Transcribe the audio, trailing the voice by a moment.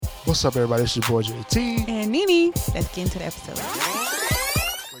What's up, everybody? It's your boy JT. And Nene. Let's get into the episode.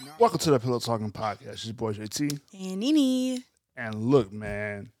 Welcome to the Pillow Talking Podcast. It's your boy JT. And Nene. And look,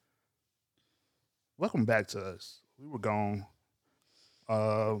 man, welcome back to us. We were gone.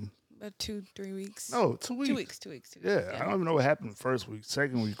 About 2-3 weeks. No, 2 weeks. 2 weeks. Yeah, I don't even know what happened the first week.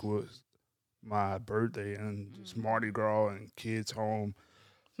 Second week was my birthday and just Mardi Gras and kids home.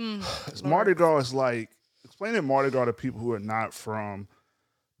 Mardi Gras is like, explaining Mardi Gras to people who are not from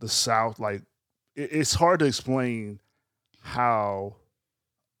the South, like, it's hard to explain how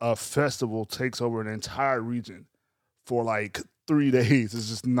a festival takes over an entire region for like 3 days. It's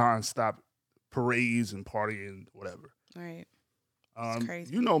just nonstop parades and partying, whatever. Right. It's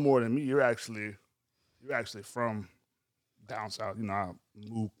crazy. You know more than me. You're actually from down south. You know, I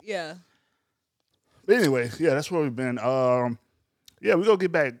moved. Yeah. But anyway, yeah, that's where we've been. Yeah, we gonna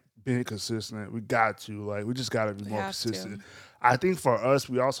get back being consistent. We got to. Like, we just gotta be more consistent. I think for us,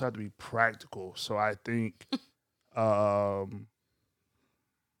 we also have to be practical. So I think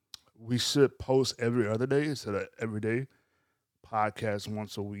we should post every other day instead of every day. Podcast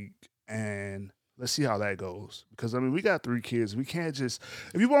once a week, and let's see how that goes. Because I mean, we got 3 kids. We can't just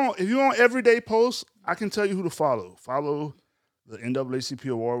if you want everyday posts, I can tell you who to follow. Follow the NAACP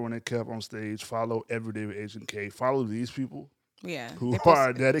award when they kept on stage. Follow Everyday with Agent K. Follow these people. Yeah. Who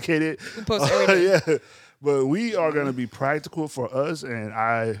are dedicated. We post every day. Yeah. But we are going to be practical for us, and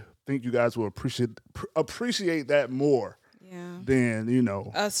I think you guys will appreciate that more than, you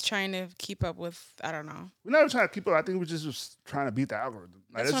know. Us trying to keep up with, I don't know. We're not trying to keep up. I think we're just trying to beat the algorithm.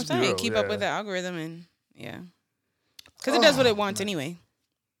 Like, that's what I'm saying. real. Keep up with the algorithm and, because it does what it wants anyway.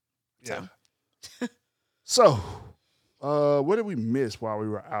 Yeah. So, what did we miss while we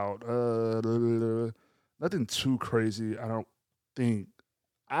were out? Nothing too crazy, I don't think.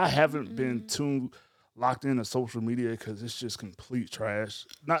 I haven't been too locked into social media because it's just complete trash.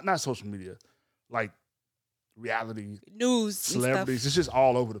 Not social media, like reality news, celebrities. It's just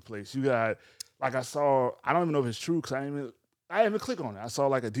all over the place. You got, like, I saw. I don't even know if it's true because I didn't even click on it. I saw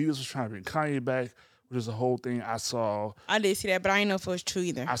like Adidas was trying to bring Kanye back, which is a whole thing. I did see that, but I didn't know if it was true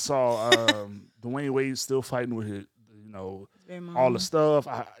either. I saw Dwayne Wade still fighting with his, all the stuff.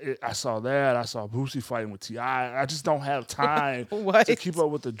 I saw that. I saw Boosie fighting with T.I. I just don't have time to keep up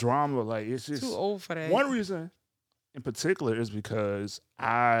with the drama. Like, it's just too old for that. One reason in particular is because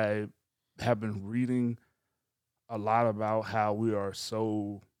I have been reading a lot about how we are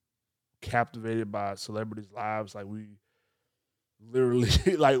so captivated by celebrities' lives. Like, we literally,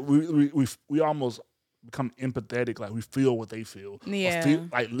 like, we almost become empathetic. Like, we feel what they feel. Yeah.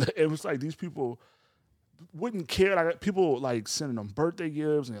 It was like these people wouldn't care. Like, people like sending them birthday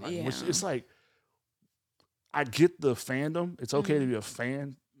gifts and like, it's like, I get the fandom. It's okay to be a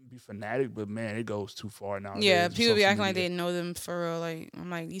fan, be fanatic, but man, it goes too far now. Yeah, people be acting like they know them for real. Like,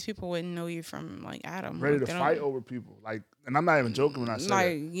 I'm like, these people wouldn't know you from like Adam. Ready to fight over people. Like, and I'm not even joking when I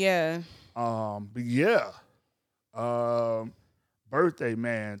say that. But yeah. Birthday,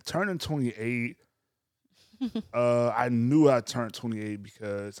 man, turning 28. I knew I turned 28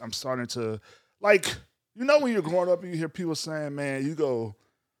 because I'm starting to, like, you know, when you're growing up and you hear people saying, man,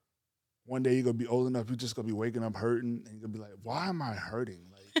 one day you're going to be old enough, you're just going to be waking up hurting, and you're going to be like, why am I hurting?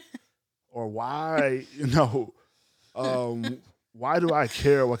 Like, or why, why do I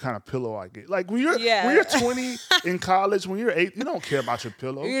care what kind of pillow I get? Like, when you're 20 in college, when you're 8, you don't care about your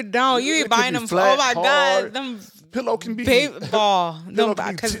pillow. You don't. You ain't buying them. Flat, oh, my hard. God. Them pillow can be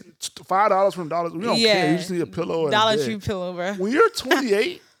 $5 from $. We don't care. You just need a pillow. Dollar Tree pillow, bro. When you're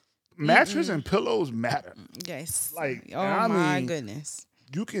 28, mattress and pillows matter. Yes. Like, oh my goodness.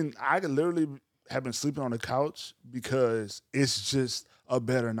 I could literally have been sleeping on the couch because it's just a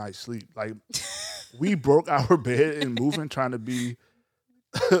better night's sleep. Like, we broke our bed and moving, trying to be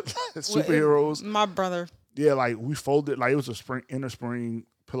superheroes. My brother. Yeah, like, we folded, like, it was a inner spring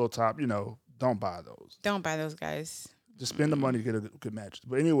pillow top. Don't buy those. Don't buy those, guys. Just spend the money to get a good mattress.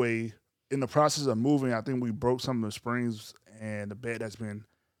 But anyway, in the process of moving, I think we broke some of the springs, and the bed has been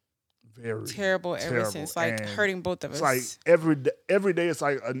very terrible ever since, like, and hurting both of us. It's like every day it's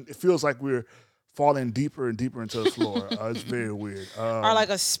like it feels like we're falling deeper and deeper into the floor. It's very weird. Or like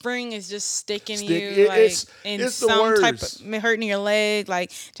a spring is just sticking you, like, in some type of hurting your leg.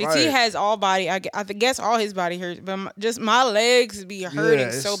 Like, JT has all body. I guess all his body hurts, but just my legs be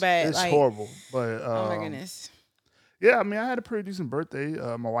hurting so bad. It's like, horrible. But oh my goodness. Yeah, I mean, I had a pretty decent birthday.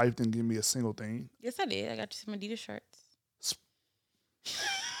 My wife didn't give me a single thing. Yes, I did. I got you some Adidas shirts.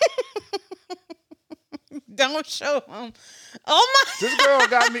 Don't show them. Oh my! This girl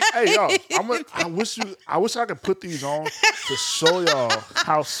got me. Hey, y'all. I wish I could put these on to show y'all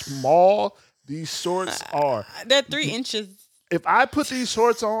how small these shorts are. They're 3 inches. if I put these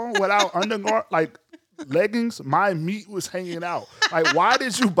shorts on without undergarment, like leggings, my meat was hanging out. Like, why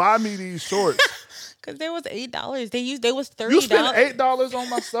did you buy me these shorts? Because they was $8. They was $30. You spent $8 on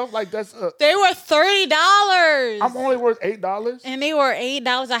my stuff? Like, that's they were $30. I'm only worth $8. And they were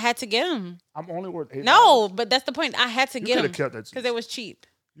 $8. I had to get them. I'm only worth $8. No, but that's the point. I had to get them because it was cheap.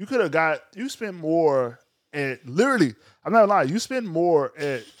 You could have you spent more at, literally, I'm not lying, you spent more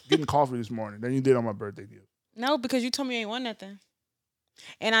at getting coffee this morning than you did on my birthday gift. No, because you told me you ain't want nothing.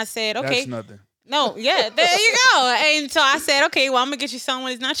 And I said, okay. That's nothing. No, yeah, there you go. And so I said, okay, well, I'm gonna get you something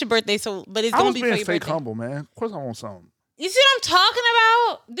when it's not your birthday. But it's gonna be for your birthday. I was being fake humble, man. Of course, I want something. You see what I'm talking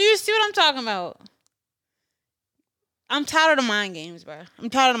about? Do you see what I'm talking about? I'm tired of the mind games, bro. I'm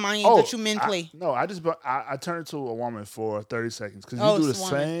tired of the mind games that you men play. I turned to a woman for 30 seconds because you do the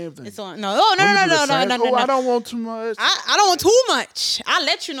same thing. No. I don't want too much. I don't want too much. I'll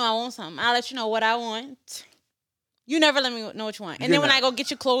let you know I want something. I'll let you know what I want. You never let me know what you want. And then when I go get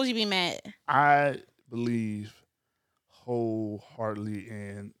your clothes, you be mad. I believe wholeheartedly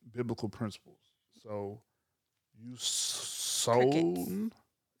in biblical principles. So you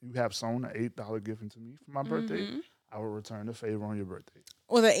have sewn an $8 gift into me for my birthday. I will return the favor on your birthday.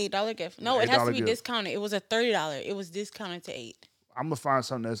 With an $8 gift? No, it has to be discounted. It was a $30. It was discounted to $8. I'm gonna find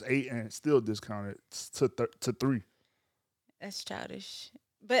something that's $8 and still discounted to $3. That's childish.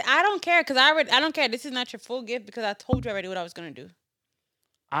 But I don't care because I don't care. This is not your full gift because I told you already what I was gonna do.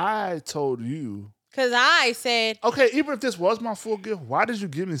 I told you because I said, okay, even if this was my full gift, why did you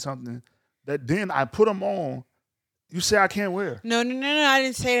give me something that then I put them on? You say I can't wear. No. I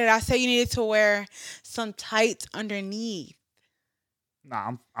didn't say that. I said you needed to wear some tights underneath.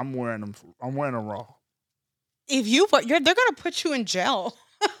 Nah, I'm wearing them. I'm wearing them raw. If they're gonna put you in jail.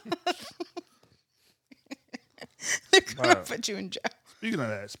 They're gonna put you in jail. Speaking of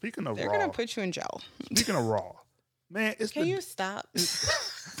they're raw. They're gonna put you in jail. Speaking of raw, man, Can you stop?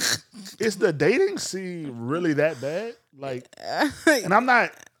 Is the dating scene really that bad? Like, and I'm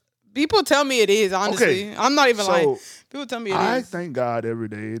not. People tell me it is, honestly. Okay, I'm not even lying. People tell me it is. I thank God every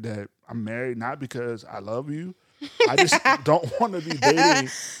day that I'm married, not because I love you. I just don't want to be dating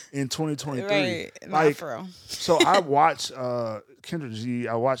in 2023. Right. Like, not for real. So I watch Kendra G.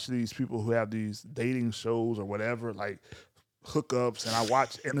 I watch these people who have these dating shows or whatever, like hookups, and I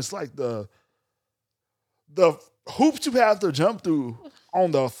watch, and it's like the hoops you have to jump through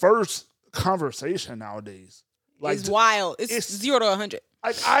on the first conversation nowadays. Like, it's wild. It's 0 to 100.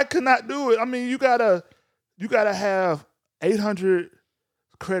 Like, I could not do it. I mean, you gotta have 800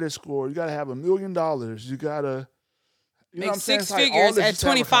 credit score. You gotta have $1 million. You gotta make 6 figures at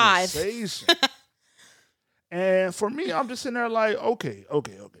 25. And for me, I'm just sitting there like, okay.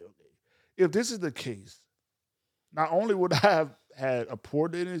 If this is the case, not only would I have had a poor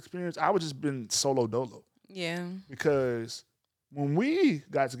dating experience, I would just been solo dolo. Yeah. Because when we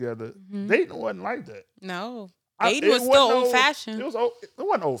got together, dating wasn't like that. No. Dating was still old-fashioned. It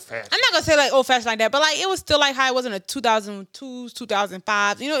wasn't old-fashioned. I'm not going to say like old-fashioned like that, but like it was still like how it was in the 2002s,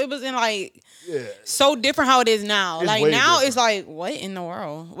 2005s. You know, it was in like so different how it is now. It's like now different. It's like, what in the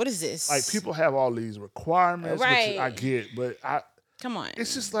world? What is this? Like people have all these requirements, right. which I get, but come on.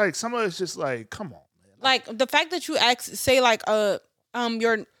 It's just like some of it's just like, come on, man. Like the fact that you say like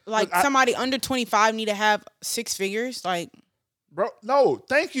you're like somebody under 25 need to have 6 figures, like, bro, no,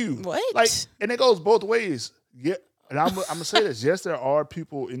 thank you. What? Like, and it goes both ways. Yeah, and I'm gonna say this. Yes, there are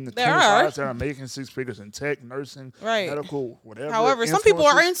people in the 25s that are making 6 figures in tech, nursing, medical, whatever. However, some people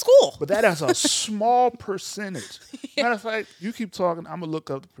are in school. But that is a small percentage. Matter of fact, you keep talking, I'm gonna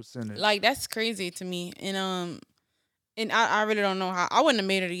look up the percentage. Like, that's crazy to me. And I really don't know how. I wouldn't have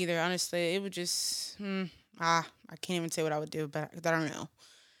made it either, honestly. It would just I can't even say what I would do, but I don't know.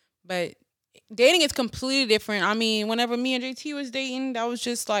 But dating is completely different. I mean, whenever me and JT was dating, that was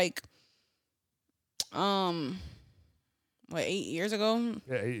just like 8 years ago?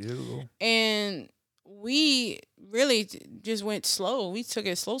 Yeah, 8 years ago. And we really just went slow. We took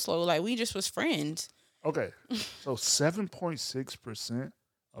it slow. Like, we just was friends. Okay. So 7.6%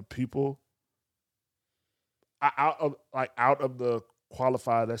 of people out of the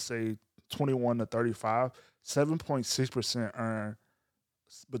qualified, let's say 21 to 35, 7.6% earn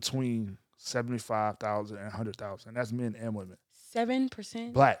between 75,000 and 100,000. That's men and women.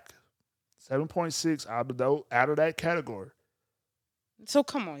 7%? Black. 7.6 out of that category. So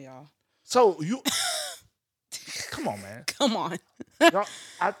come on, y'all. So you, come on, man. Come on. Y'all,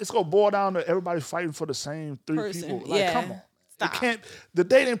 it's gonna boil down to everybody fighting for the same 3 people. Like, come on. Stop. It can't. The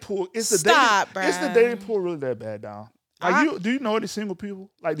dating pool. Is the dating pool really that bad down? Like, do you know any single people?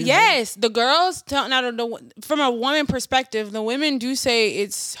 Like, yes, the girls from a woman perspective, the women do say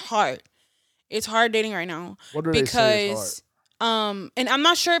it's hard. It's hard dating right now. What do they say is hard? And I'm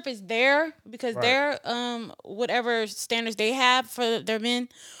not sure if it's there because they're whatever standards they have for their men,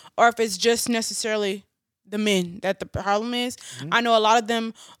 or if it's just necessarily the men that the problem is. Mm-hmm. I know a lot of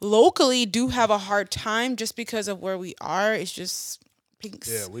them locally do have a hard time just because of where we are. It's just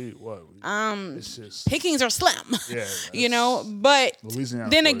pickings. Yeah, it's just pickings are slim. Yeah, you know. But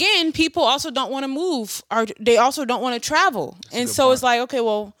then again, people also don't want to move, or they also don't want to travel, and so point. It's like, okay,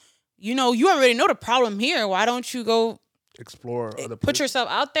 well, you know, you already know the problem here. Why don't you go explore other put yourself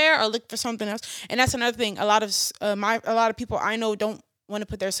out there or look for something else? And that's another thing. A lot of people I know don't want to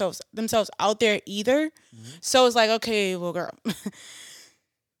put themselves out there either. Mm-hmm. So it's like, okay, well, girl,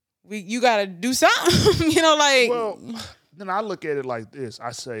 you gotta do something. You know, like. Well, then I look at it like this.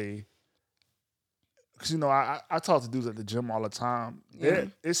 I say, because, you know, I talk to dudes at the gym all the time. Yeah.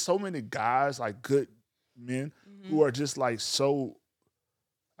 There's so many guys, like good men, who are just like so,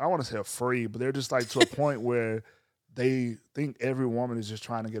 I don't want to say afraid, but they're just like to a point where they think every woman is just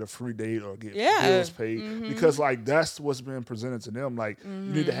trying to get a free date or get bills paid. Mm-hmm. Because, like, that's what's been presented to them. Like, you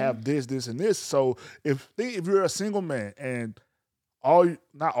need to have this, this, and this. So if you're a single man and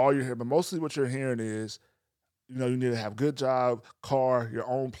not all you're hearing, but mostly what you're hearing is, you know, you need to have a good job, car, your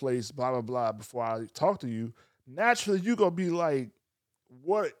own place, blah, blah, blah, before I talk to you, naturally you're going to be like,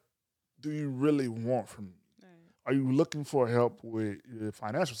 what do you really want from me? Right. Are you looking for help with your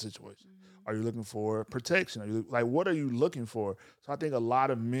financial situation? Mm-hmm. Are you looking for protection? What are you looking for? So I think a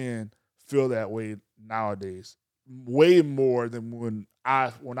lot of men feel that way nowadays, way more than when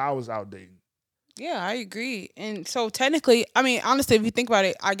I was out dating. Yeah, I agree. And so technically, I mean, honestly, if you think about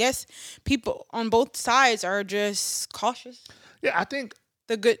it, I guess people on both sides are just cautious. Yeah, I think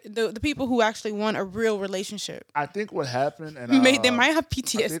the people who actually want a real relationship. I think what happened, and they might have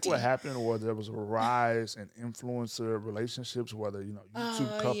PTSD. I think what happened was there was a rise in influencer relationships, whether, you know,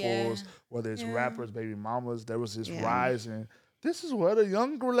 YouTube couples, whether it's rappers, baby mamas. There was this rise in. This is what a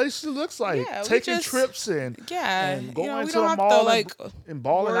young relationship looks like. Yeah, taking trips and going to the mall and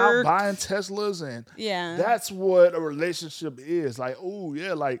balling out, buying Teslas. And that's what a relationship is. Like, oh,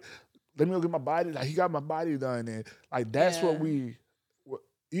 yeah, like, let me go get my body. Like, he got my body done. And, like, that's what we,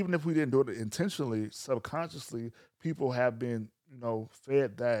 even if we didn't do it intentionally, subconsciously, people have been, you know,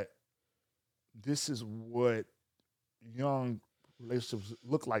 fed that this is what young relationships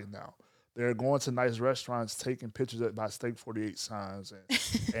look like now. They're going to nice restaurants, taking pictures by Steak 48 signs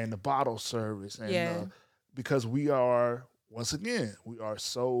and the bottle service. And because we are, once again, we are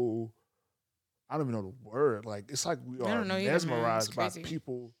so, I don't even know the word. Like, it's like we are mesmerized by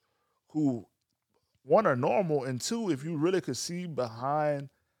people who, one, are normal, and two, if you really could see behind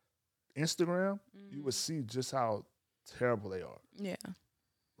Instagram, you would see just how terrible they are. Yeah.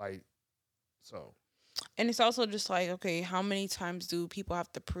 Like, so. And it's also just like, okay, how many times do people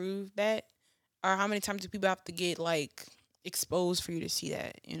have to prove that? Or how many times do people have to get, like, exposed for you to see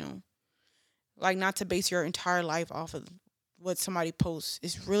that, you know? Like, not to base your entire life off of what somebody posts.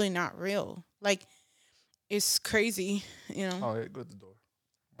 It's really not real. Like, it's crazy, you know? Oh, yeah, go to the door.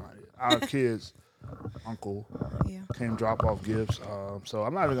 Our kids' uncle came drop off gifts. So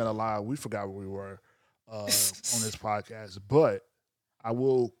I'm not even going to lie. We forgot where we were on this podcast. But I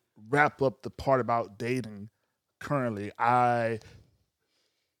will wrap up the part about dating currently. I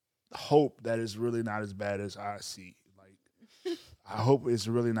hope that it's really not as bad as I see. Like, I hope it's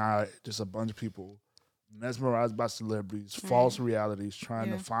really not just a bunch of people mesmerized by celebrities, false realities,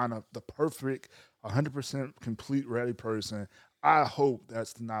 trying to find the perfect, 100% complete ready person. I hope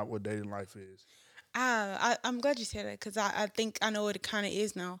that's not what dating life is. I'm glad you said that, because I think I know what it kind of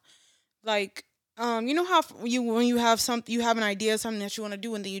is now. Like, you know how when you have an idea of something that you want to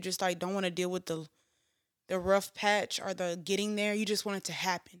do, and then you just like don't want to deal with the rough patch or the getting there. You just want it to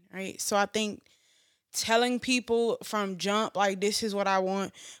happen, right? So I think telling people from jump, like, this is what I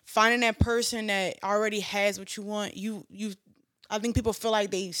want, finding that person that already has what you want, I think people feel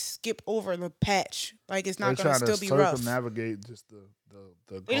like they skip over the patch. Like, it's not going to still be rough. Navigate just the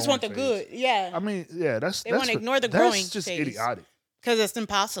they just want the good. Yeah. I mean, yeah, they want to ignore the growing phase. That's just idiotic. Because it's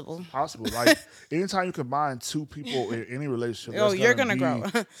impossible. Impossible. Like, anytime you combine two people in any relationship, you're going to grow.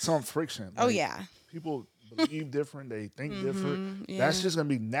 Some friction. Like, people believe different. They think different. Yeah. That's just going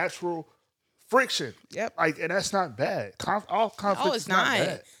to be natural friction. Yep. Like, and that's not bad. All conflict is not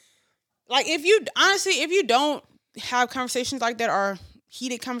bad. Like, if you don't have conversations like that, or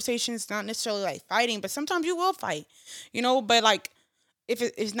heated conversations, not necessarily like fighting, but sometimes you will fight, you know, but like, if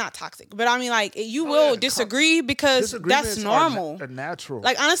it's not toxic. But I mean, like, you will disagree because that's normal. Are natural.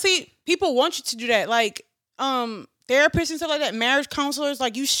 Like, honestly, people want you to do that. Like, therapists and stuff like that, marriage counselors,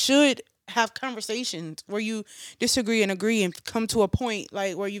 like, you should have conversations where you disagree and agree and come to a point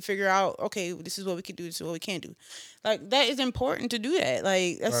like where you figure out, okay, this is what we can do, this is what we can't do. Like that is important to do that.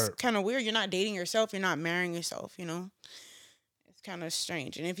 Like that's kind of weird. You're not dating yourself, you're not marrying yourself, you know. It's kind of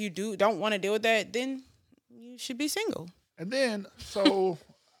strange. And if you don't want to deal with that, then you should be single. And then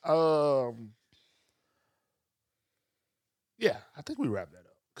yeah, I think we wrap that up.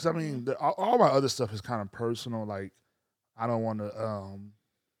 Because I mean, all my other stuff is kind of personal. Like I don't want to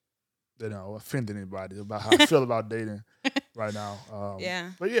offend anybody about how I feel about dating right now.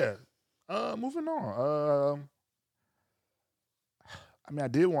 Yeah. But yeah, moving on. I mean, I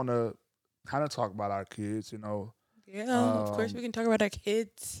did want to kind of talk about our kids, you know. Yeah, of course we can talk about our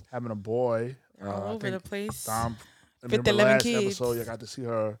kids. Having a boy. All over the place. Dom, With the 11 last kids. episode, you got to see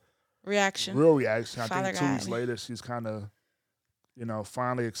her reaction. Real reaction. I Father think 2 weeks later, she's kind of,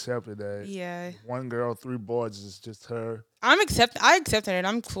 finally accepted that. Yeah. 1 girl, 3 boys is just her. I accepted it.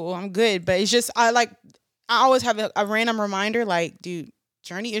 I'm cool. I'm good. But it's just, I always have a random reminder, like, dude,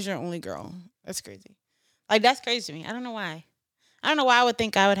 Journey is your only girl. That's crazy. Like, that's crazy to me. I don't know why. I don't know why I would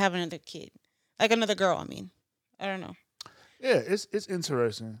think I would have another kid. Like, another girl, I mean. I don't know. Yeah, it's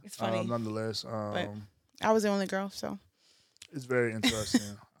interesting. It's funny. Nonetheless. But I was the only girl, so. It's very interesting.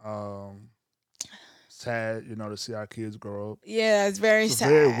 Sad, to see our kids grow up. Yeah, it's very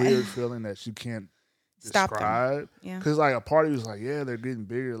sad. It's a very weird feeling that you can't describe. Them. Yeah. Because, like, a part of you is like, yeah, they're getting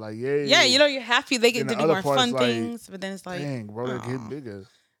bigger. Like, yeah. Yeah, you're happy they get to do more fun things. But then it's like, dang, bro, they're getting bigger.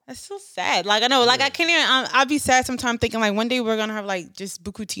 That's so sad. Like, I know. Like, I can't even, I'd be sad sometimes thinking, like, one day we're going to have, like, just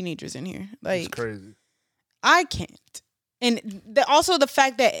buku teenagers in here. Like, it's crazy. I can't. And also the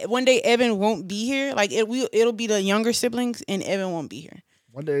fact that one day Evan won't be here, like it'll be the younger siblings and Evan won't be here.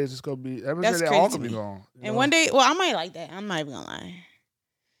 One day it's just gonna be. That's crazy. All gonna be gone. And one day, well, I might like that. I'm not even gonna lie.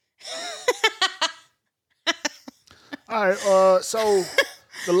 All right. So,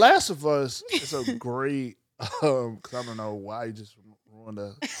 The Last of Us is a great. Because I don't know why you just ruined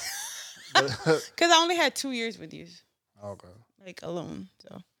the. Because I only had 2 years with you. Okay. Like alone,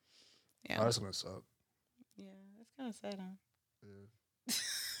 so. Yeah. Oh, that's gonna suck. Yeah, that's kind of sad, huh? Yeah.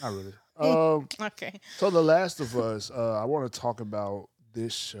 Not really. Okay. So The Last of Us, I want to talk about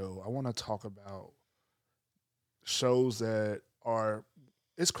this show. I want to talk about shows that are.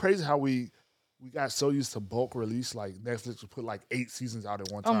 It's crazy how we got so used to bulk release. Like Netflix would put like 8 seasons out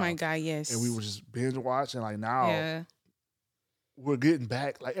at one time. Oh my god, yes. And we would just binge watch, and like now, we're getting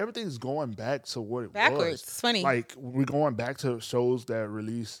back. Like everything's going back to what it backwards. was. It's funny. Like we're going back to shows that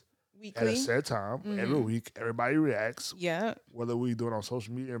release. Weekly. At a set time, every week, everybody reacts. Yeah. Whether we do it on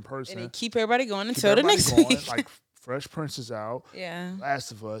social media in person. And they keep everybody going until the next week. Like Fresh Prince is out. Yeah.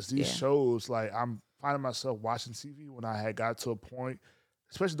 Last of Us. These shows, like I'm finding myself watching TV when I had got to a point,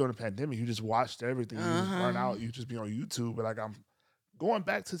 especially during the pandemic, you just watched everything. You just burn out. You just be on YouTube. But like I'm going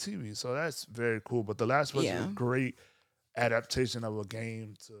back to TV. So that's very cool. But The Last of Us is a great adaptation of a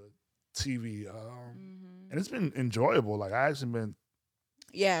game to TV. And it's been enjoyable. Like I actually been.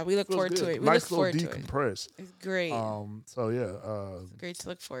 Yeah, we look forward to it. We nice look forward little decompress. It's great. So yeah, it's great to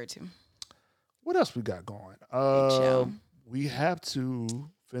look forward to. What else we got going? We have to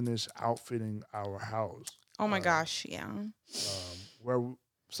finish outfitting our house. Oh my gosh, yeah.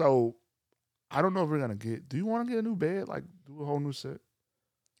 So I don't know if we're gonna get. Do you want to get a new bed? Like do a whole new set?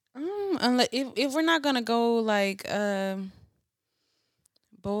 Unless if we're not gonna go like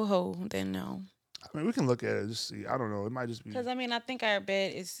boho, then no. I mean, we can look at it, just see. I don't know. It might just be because I think our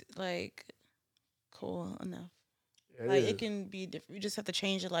bed is like cool enough. Yeah, like it can be different. We just have to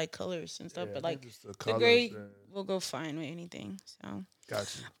change the like colors and stuff. But like the gray will go fine with anything. So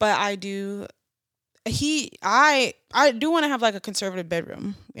gotcha. But I do. I do want to have like a conservative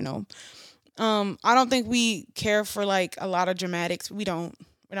bedroom. You know, I don't think we care for like a lot of dramatics. We don't.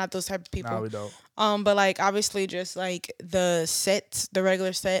 We're not those type of people. No, we don't. But like obviously just like the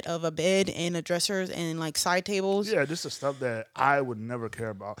regular set of a bed and a dressers and like side tables. Yeah, just the stuff that I would never care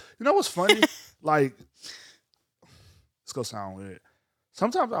about. You know what's funny? Like, it's gonna sound weird.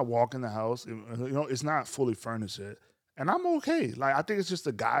 Sometimes I walk in the house, it's not fully furnished yet, and I'm okay. Like I think it's just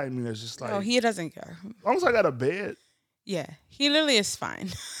the guy in me that's just like. Oh, he doesn't care. As long as I got a bed. Yeah, he literally is fine.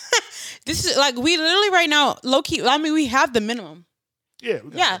 This is like we literally right now, low key. I mean, we have the minimum.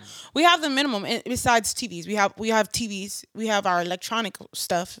 Yeah. We have the minimum. And besides TVs, we have TVs. We have our electronic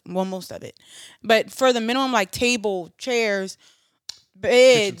stuff. Well, most of it, but for the minimum, like table, chairs,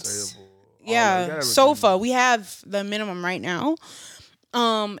 beds, sofa. We have the minimum right now.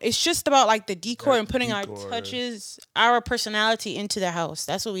 It's just about like the decor and putting our touches, our personality into the house.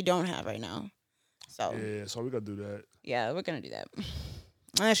 That's what we don't have right now. So yeah, so we're gonna do that. Yeah, we're gonna do that. And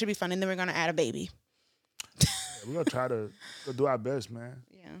that should be fun. And then we're gonna add a baby. We're gonna try to do our best, man.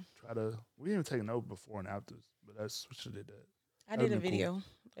 Yeah. We didn't even take note before and after, but we should have did that. I did a video.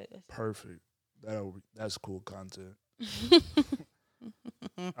 Cool. Perfect. That's cool content.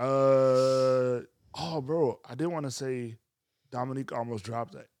 Bro, I did want to say Dominique almost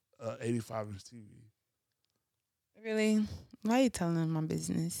dropped at 85-inch TV. Really? Why are you telling them my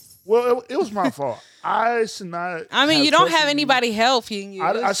business? Well, it was my fault. I should not. I mean, you don't have anybody helping you.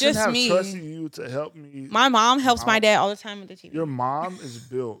 I shouldn't have trusted you to help me. My mom helps my dad all the time with the TV. Your mom is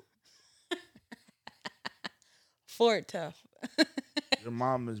built. Ford tough. Your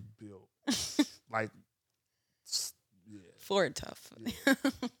mom is built. Like, yeah. Ford tough. Yeah.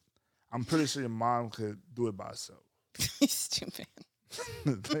 I'm pretty sure your mom could do it by herself. Stupid.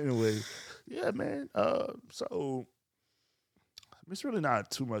 Anyway, yeah, man. So it's really not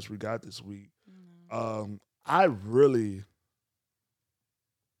too much we got this week. Mm-hmm. I've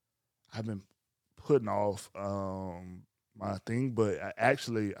been putting off my thing, but I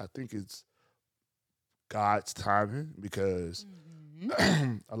think it's God's timing because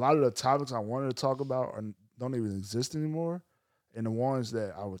a lot of the topics I wanted to talk about don't even exist anymore, and the ones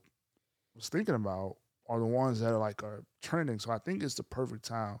that I was thinking about are the ones that are trending. So I think it's the perfect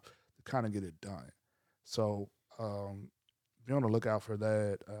time to kind of get it done. So be on the lookout for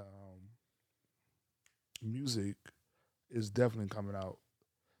that. Music is definitely coming out.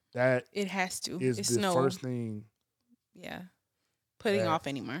 That it has to. It's the first thing. Yeah, putting off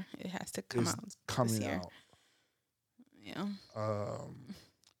anymore. It has to come out. Coming out. Yeah.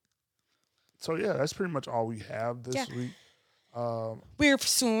 So yeah, that's pretty much all we have this week. We're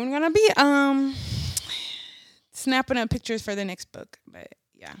soon gonna be snapping up pictures for the next book, but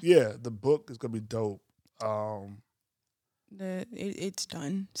yeah. Yeah, the book is gonna be dope. It's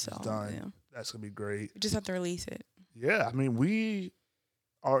done. So it's done. Yeah. That's gonna be great. We just have to release it. Yeah, I mean, we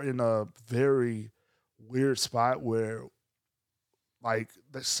are in a very weird spot where,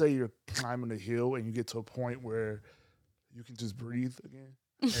 let's say you're climbing a hill and you get to a point where you can just breathe again,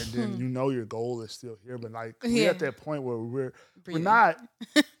 and then you know your goal is still here, but we're at that point where we're not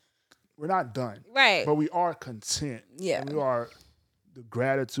done, right? But we are content. Yeah, and we are the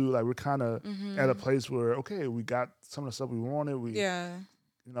gratitude. We're kind of at a place where we got some of the stuff we wanted.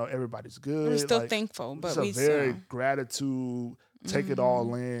 Everybody's good. We're still thankful, but it's a very gratitude. Take it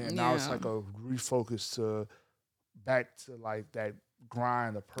all in, and now it's like a refocus to back to that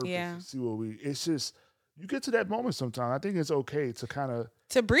grind, the purpose. To see what it's just. You get to that moment sometimes. I think it's okay to kind of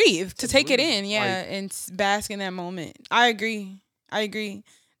to breathe, to take it in, and bask in that moment. I agree.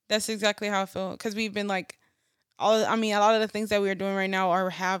 That's exactly how I feel because we've been a lot of the things that we are doing right now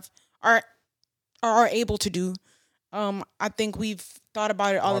are able to do. I think we've thought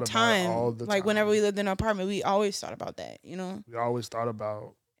about it all the time. Whenever we lived in an apartment, we always thought about that. We always thought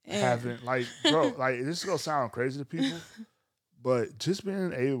about having bro. This is gonna sound crazy to people, but just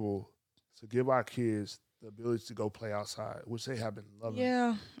being able to give our kids the ability to go play outside, which they have been loving.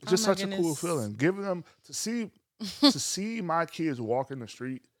 Yeah. It's just such a cool feeling. Giving them to see my kids walking the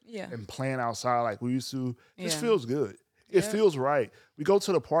street and playing outside like we used to, just feels good. It feels right. We go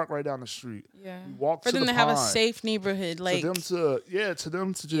to the park right down the street. Yeah. We walk for to them the to pond. have a safe neighborhood. To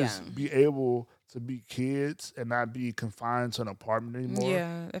them to just be able to be kids and not be confined to an apartment anymore.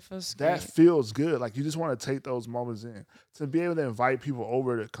 Yeah, that feels good. You just want to take those moments in. To be able to invite people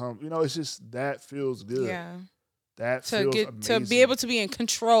over to come, it's just that feels good. Yeah. That feels amazing. To be able to be in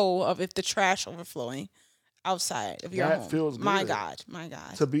control of if the trash overflowing outside of your home. That feels good. My God.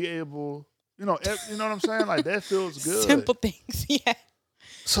 To be able, you know what I'm saying? That feels good. Simple things, yeah.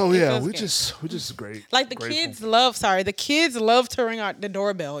 So yeah, we just great. The kids love to ring out the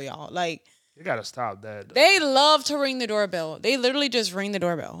doorbell, y'all. You gotta stop that. Though. They love to ring the doorbell. They literally just ring the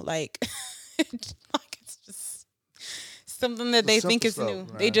doorbell. It's just something that they think is new.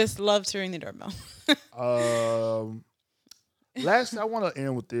 Man. They just love to ring the doorbell. Last, I want to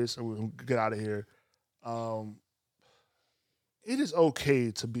end with this, and we'll get out of here. It is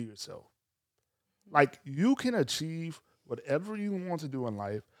okay to be yourself. You can achieve whatever you want to do in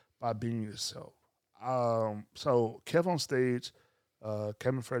life by being yourself. So Kev on Stage.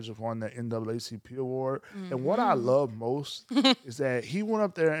 Kevin Frederick won the NAACP award. Mm-hmm. And what I love most is that he went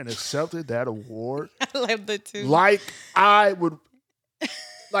up there and accepted that award. I love that too. I would,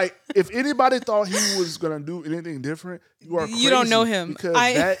 if anybody thought he was going to do anything different, you are crazy. You don't know him. Because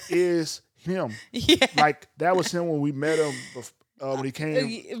that is him. Yeah. That was him when we met him when he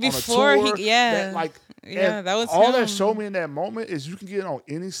came before on a tour. That was all him. that showed me in that moment is you can get on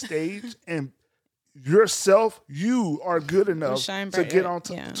any stage and yourself, you are good enough to get on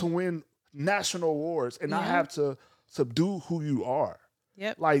to win national awards and not have to subdue who you are.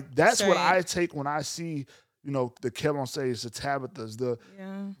 Yep. That's what I take when I see the Kevin on stage, the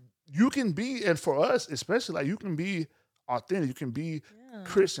Tabithas, you can be, and for us especially, like you can be authentic, you can be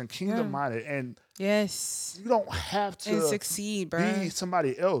Christian, kingdom minded, and you don't have to and succeed, bro. Be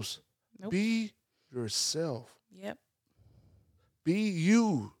somebody else. Nope. Be yourself. Yep. Be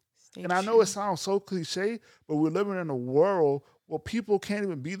you. And I know it sounds so cliche, but we're living in a world where people can't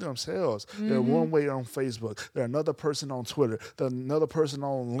even be themselves. They're one way on Facebook. They're another person on Twitter. They're another person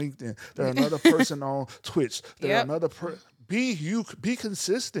on LinkedIn. They're another person on Twitch. They're another person. Be you. Be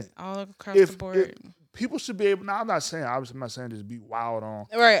consistent. All across the board. People should be able. Now, I'm not saying just be wild on.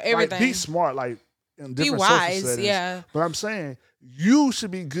 Right, everything. Like, be smart, like in different be wise, social settings. Yeah. But I'm saying you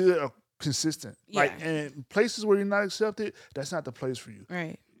should be good or consistent. Yeah. Like, and places where you're not accepted, that's not the place for you.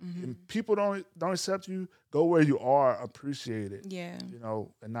 Right. And people don't accept you, go where you are, appreciate it. Yeah.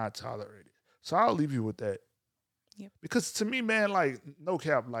 And not tolerate it. So I'll leave you with that. Yep. Because to me, man, like, no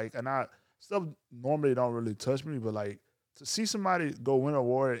cap, like, and stuff normally don't really touch me, but like, to see somebody go win an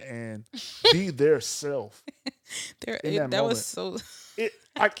award and be their self. That was so.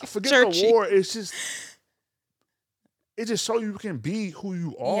 Forget the award. It's just. It just shows you can be who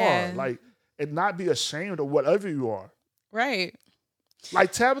you are, and not be ashamed of whatever you are. Right.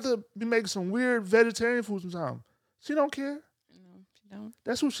 Like Tabitha be making some weird vegetarian food sometimes. She don't care. No, she don't.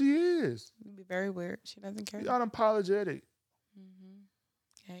 That's who she is. It'd be very weird. She doesn't care. Be unapologetic.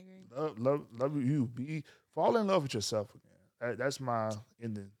 I agree. Love you. Fall in love with yourself again. That's my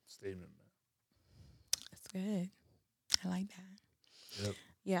ending statement, man. That's good. I like that. Yep.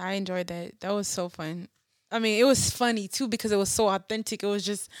 Yeah, I enjoyed that. That was so fun. I mean, it was funny too because it was so authentic. It was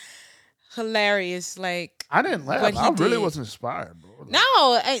just hilarious. Like, I didn't laugh. I really wasn't inspired, bro. No,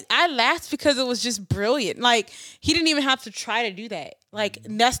 I laughed because it was just brilliant. Like, he didn't even have to try to do that. Like,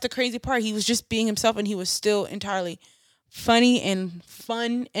 that's the crazy part. He was just being himself, and he was still entirely funny and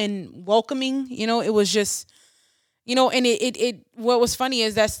fun and welcoming. It was just, and it what was funny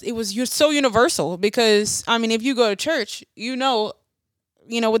is that you're so universal because, I mean, if you go to church, you know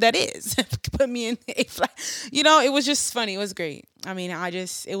what that is. Put me in a flat. It was just funny. It was great. I mean,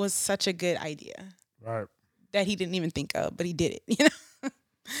 it was such a good idea. Right. That he didn't even think of, but he did it.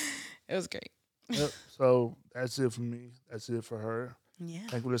 It was great. Yep. So that's it for me. That's it for her. Yeah.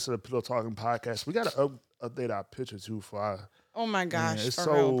 Thank you for listening to the Pillow Talking Podcast. We got to update our picture too Oh my gosh. Man, it's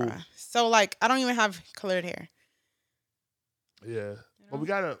for real, bro. So, like, I don't even have colored hair. Yeah. But we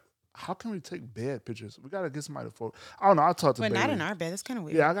got to. How can we take bad pictures? We got to get somebody to photo. I don't know. I'll talk to Bailey. But not in our bed. That's kind of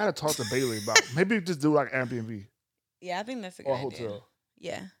weird. Yeah, I got to talk to Bailey about maybe just do like Airbnb. Yeah, I think that's a good idea. Or a hotel.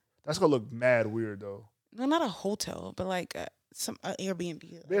 Yeah. That's going to look mad weird, though. No, not a hotel, but like some Airbnb.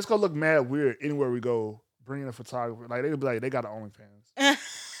 It's going to look mad weird anywhere we go. Bringing a photographer. Like, they'll be like, they got an OnlyFans.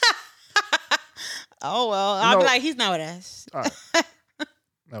 Oh, well. I'll be like, he's not with us. All right.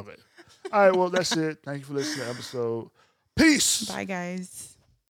 Okay. All right, well, that's it. Thank you for listening to the episode. Peace. Bye, guys.